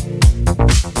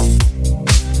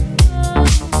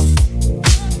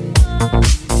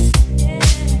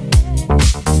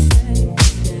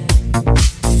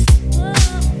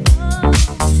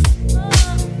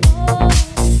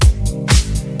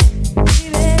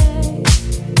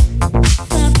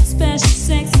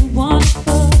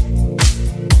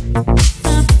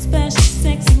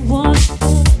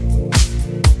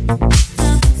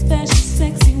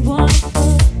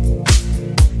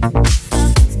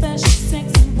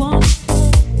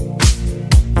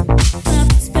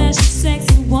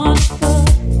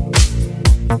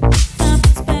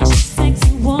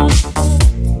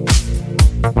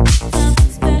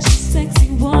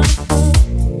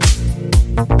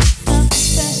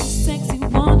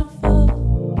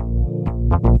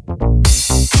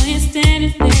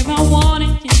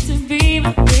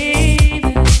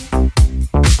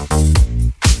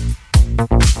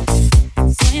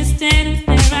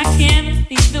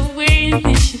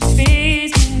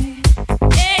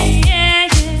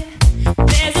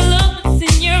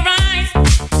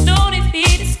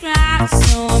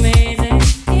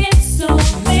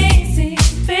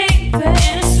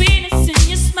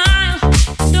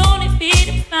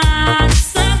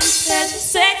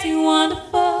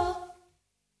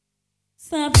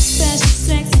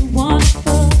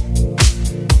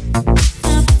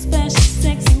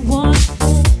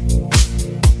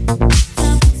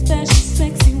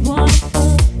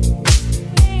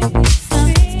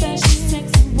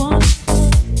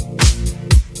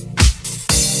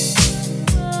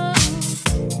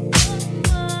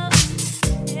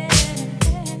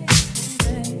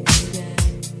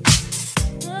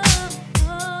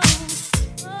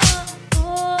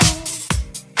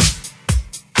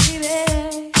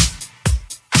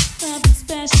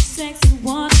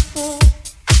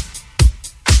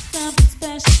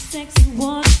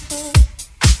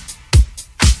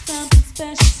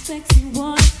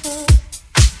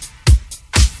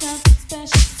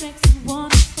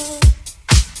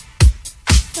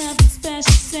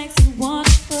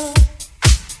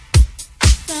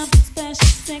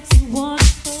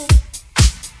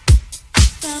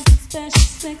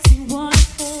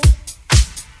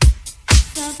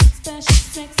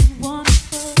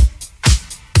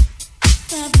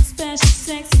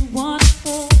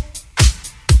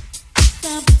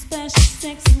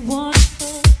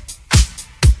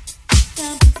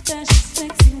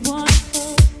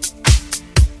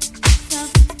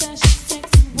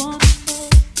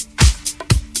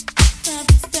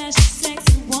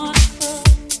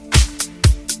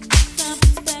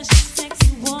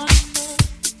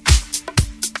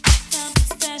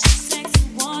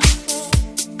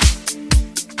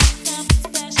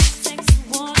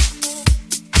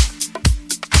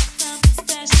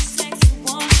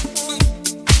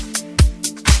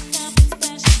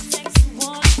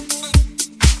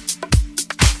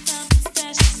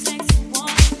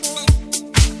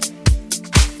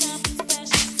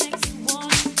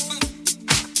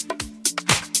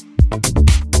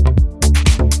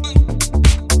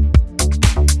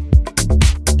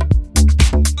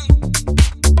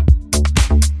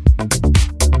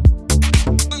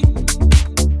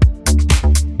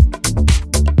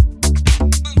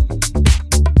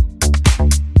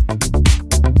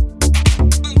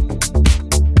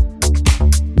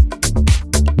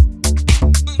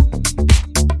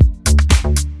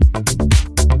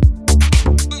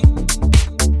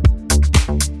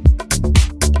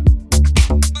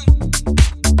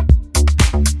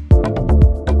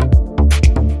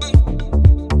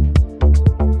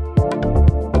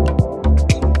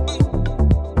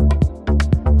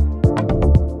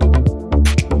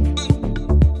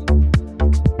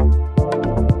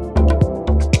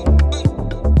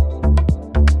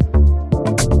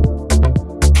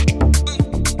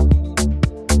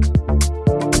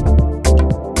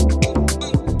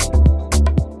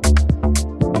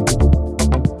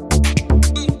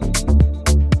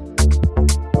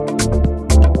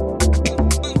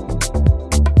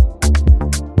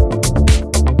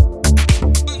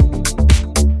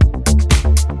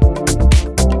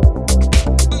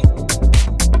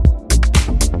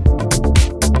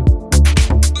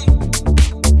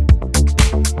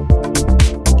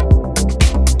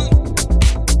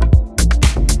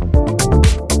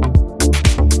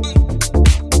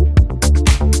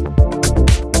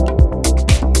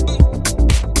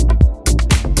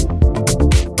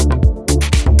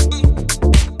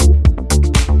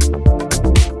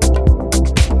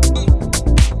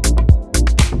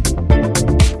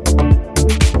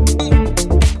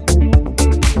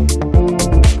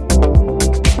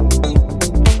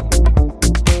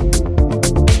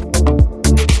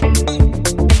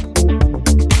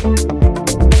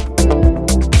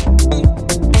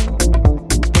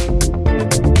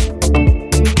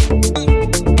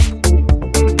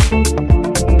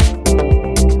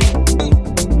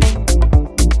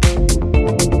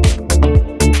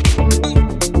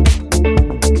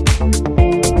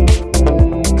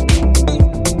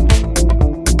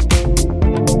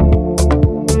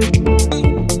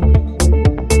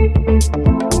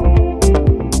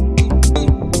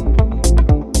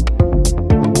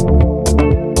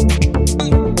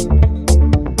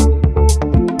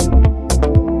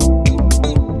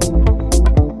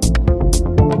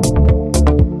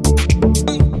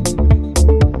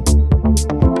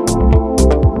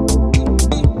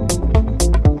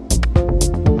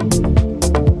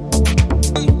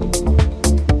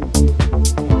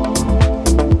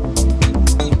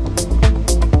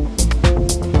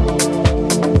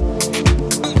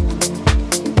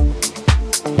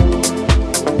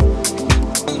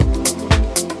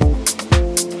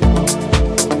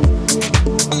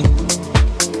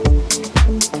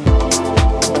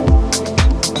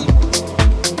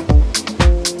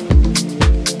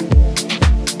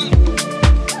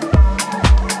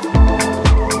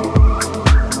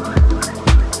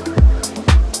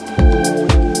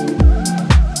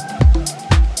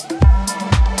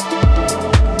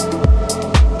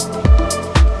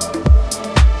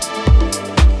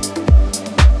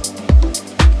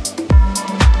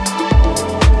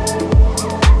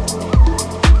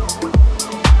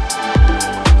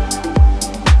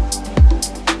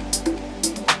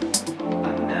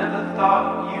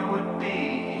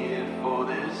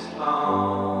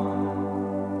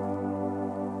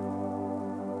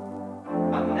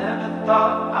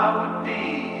 thought I would be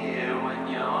here when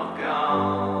you're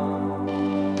gone.